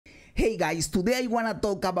Hey guys, today I wanna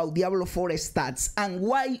talk about Diablo 4 stats and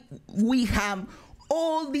why we have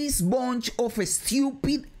all this bunch of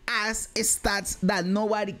stupid ass stats that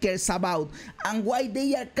nobody cares about and why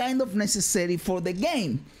they are kind of necessary for the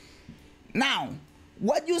game. Now,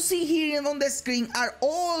 what you see here on the screen are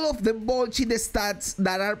all of the bullshit stats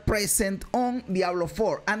that are present on Diablo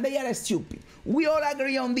 4 and they are stupid. We all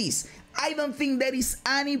agree on this. I don't think there is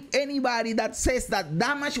anybody that says that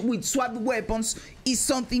damage with swapped weapons is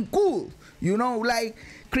something cool. You know, like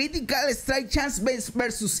critical strike chance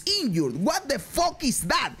versus injured. What the fuck is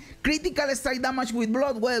that? Critical strike damage with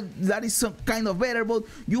blood, well, that is some kind of better, but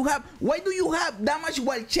you have, why do you have damage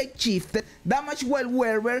while check shifted, damage while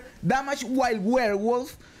werewolf, damage while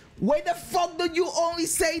werewolf? Why the fuck do you only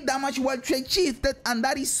say damage while check shifted and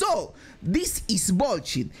that is so? This is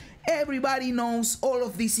bullshit. Everybody knows all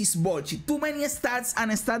of this is bullshit. Too many stats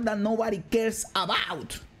and stats that nobody cares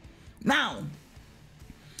about. Now,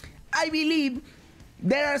 I believe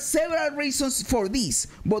there are several reasons for this,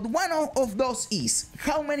 but one of those is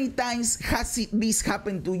how many times has this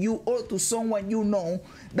happened to you or to someone you know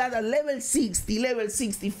that at level 60, level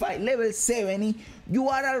 65, level 70, you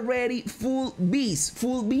are already full beast,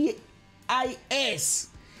 full BIS,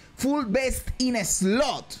 full best in a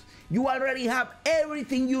slot. You already have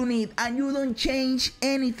everything you need and you don't change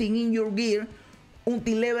anything in your gear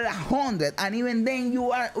until level 100, and even then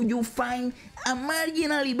you find a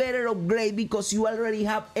marginally better upgrade because you already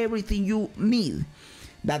have everything you need.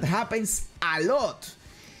 That happens a lot.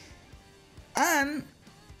 And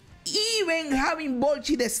even having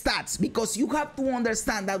bullshit stats, because you have to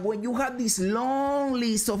understand that when you have this long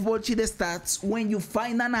list of bullshit stats, when you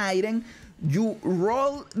find an item, you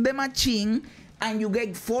roll the machine and you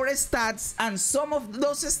get 4 stats, and some of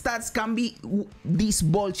those stats can be this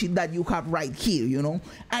bullshit that you have right here, you know,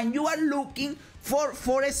 and you are looking for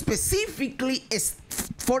specific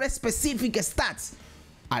stats.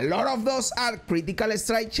 A lot of those are critical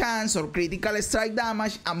strike chance or critical strike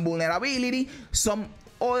damage and vulnerability, some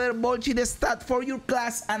other bullshit stat for your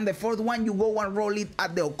class, and the fourth one you go and roll it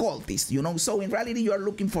at the occultist, you know. So in reality you are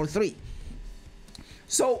looking for 3.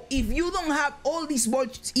 So if you don't have all these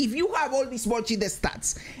bullshit, if you have all these bullshit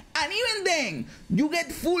stats, and even then you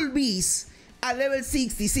get full beast at level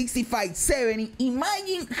 60, 65, 70,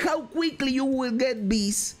 imagine how quickly you will get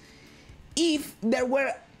beast if there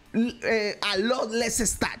were a lot less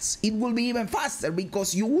stats. It will be even faster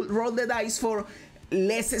because you will roll the dice for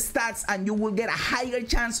less stats and you will get a higher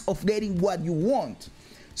chance of getting what you want.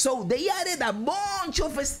 So they added a bunch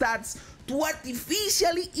of stats to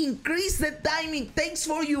artificially increase the time it takes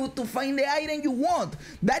for you to find the item you want.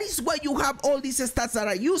 That is why you have all these stats that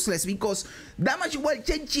are useless, because damage while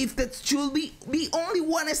check shifted should be only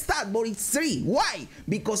 1 stat, but it's 3. Why?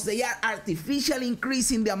 Because they are artificially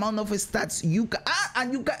increasing the amount of stats you can,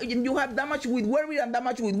 and you have damage with werewolf and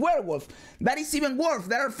damage with werewolf. That is even worse.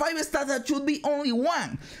 There are 5 stats that should be only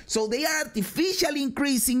 1. So they are artificially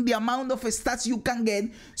increasing the amount of stats you can get,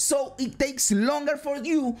 so it takes longer for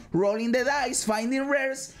you rolling the dice, finding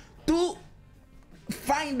rares to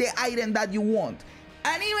find the item that you want.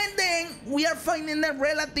 And even then we are finding them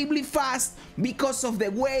relatively fast because of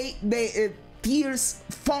the way the tiers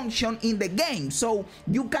function in the game. So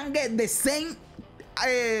you can get the same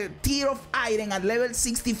tier of item at level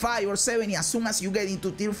 65 or 70 as soon as you get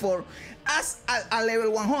into tier 4 as a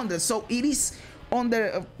level 100. So it is on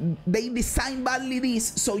the they design badly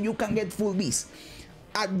this so you can get full beast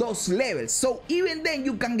at those levels. So even then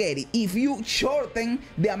you can get it. If you shorten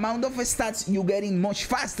the amount of stats, you get it much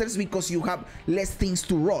faster because you have less things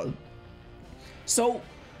to roll. So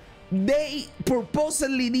they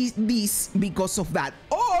purposely did this because of that.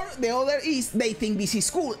 Or the other is they think this is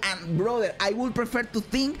cool, and brother, I would prefer to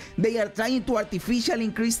think they are trying to artificially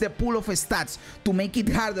increase the pool of stats to make it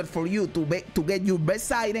harder for you to get your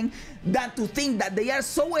best item, than to think that they are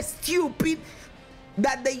so stupid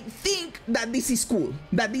that they think that this is cool,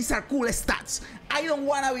 that these are cool stats. I don't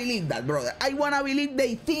want to believe that, brother. I want to believe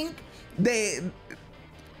they think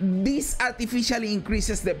this artificially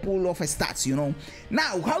increases the pool of stats, you know.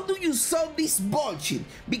 Now, how do you solve this bullshit?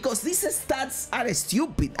 Because these stats are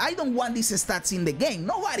stupid. I don't want these stats in the game.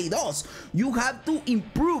 Nobody does. You have to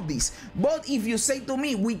improve this. But if you say to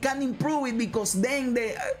me, we can improve it because then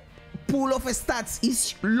the pool of stats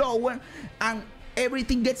is lower and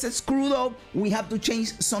everything gets screwed up, we have to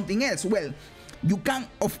change something else. Well, you can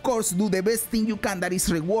of course do the best thing you can, that is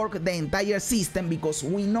rework the entire system, because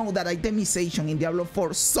we know that itemization in Diablo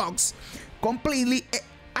 4 sucks completely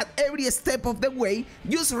at every step of the way.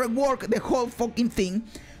 Just rework the whole fucking thing,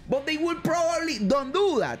 but they will probably don't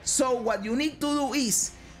do that. So what you need to do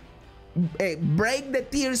is break the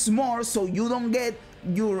tiers more so you don't get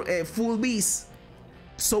your full beast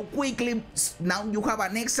so quickly. Now you have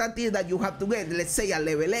an extra tier that you have to get. Let's say at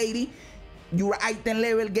level 80, your item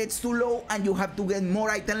level gets too low and you have to get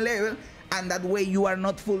more item level, and that way you are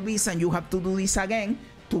not full beast and you have to do this again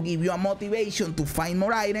to give you a motivation to find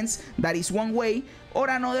more items. That is one way. Or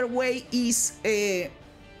another way is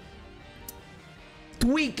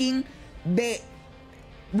tweaking the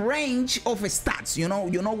range of stats. You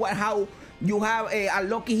know what, how you have a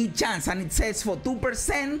lucky hit chance and it says for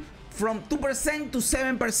 2%, from 2% to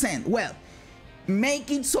 7%. Well, make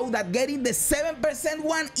it so that getting the 7%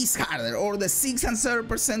 one is harder, or the 6 and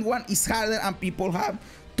 7% one is harder, and people have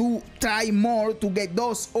to try more to get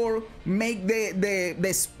those, or make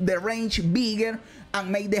the range bigger and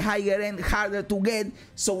make the higher end harder to get,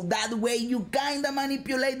 so that way you kind of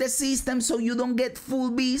manipulate the system so you don't get full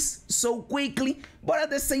beast so quickly, but at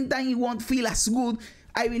the same time it won't feel as good.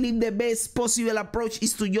 I believe the best possible approach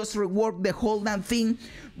is to just rework the whole damn thing.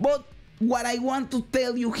 But what I want to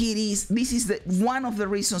tell you here is, this is one of the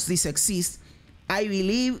reasons this exists. I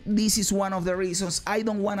believe this is one of the reasons. I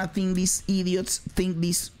don't want to think these idiots think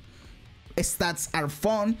these stats are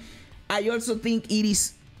fun. I also think it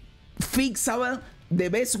is fixable. The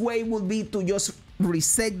best way would be to just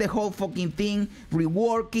reset the whole fucking thing,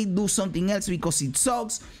 rework it, do something else because it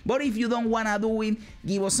sucks. But if you don't want to do it,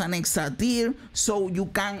 give us an extra tier so you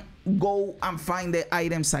can go and find the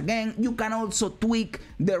items again. You can also tweak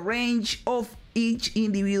the range of each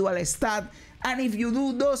individual stat. And if you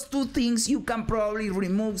do those two things, you can probably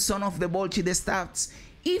remove some of the bullshit stats.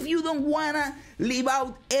 If you don't wanna leave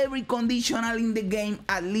out every conditional in the game,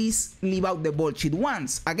 at least leave out the bullshit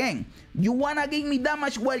ones. Again, you wanna give me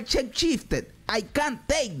damage while check shifted, I can't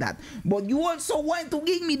take that. But you also want to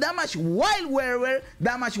give me damage while werewolf,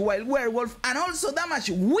 damage while werewolf, and also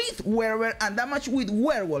damage with werewolf and damage with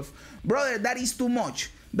werewolf. Brother, that is too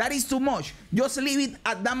much. That is too much. Just leave it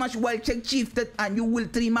at damage while check shifted and you will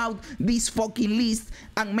trim out this fucking list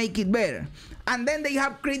and make it better. And then they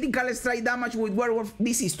have critical strike damage with werewolf.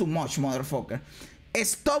 This is too much, motherfucker.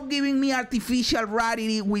 Stop giving me artificial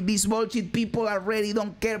rarity with this bullshit. People already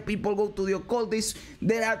don't care. People go to the occultists.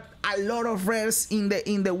 There are a lot of rares in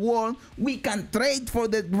the world. We can trade for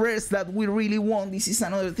the rares that we really want. This is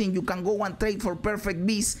another thing. You can go and trade for perfect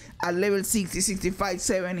beast at level 60, 65,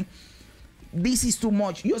 70. This is too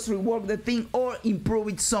much. Just rework the thing or improve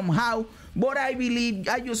it somehow. But I believe,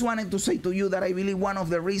 I just wanted to say to you that I believe one of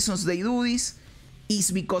the reasons they do this is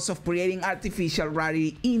because of creating artificial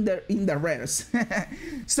rarity in the rares.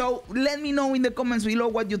 So let me know in the comments below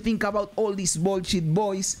what you think about all these bullshit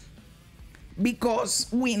boys, because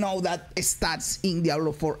we know that stats in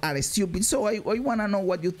Diablo 4 are stupid. So I want to know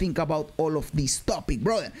what you think about all of this topic,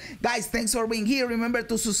 brother. Guys, thanks for being here. Remember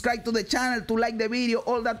to subscribe to the channel, to like the video,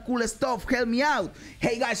 all that cool stuff. Help me out.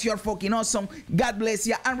 Hey guys, you're fucking awesome. God bless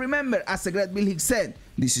you. And remember, as the great Bill Hicks said,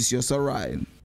 this is just a ride.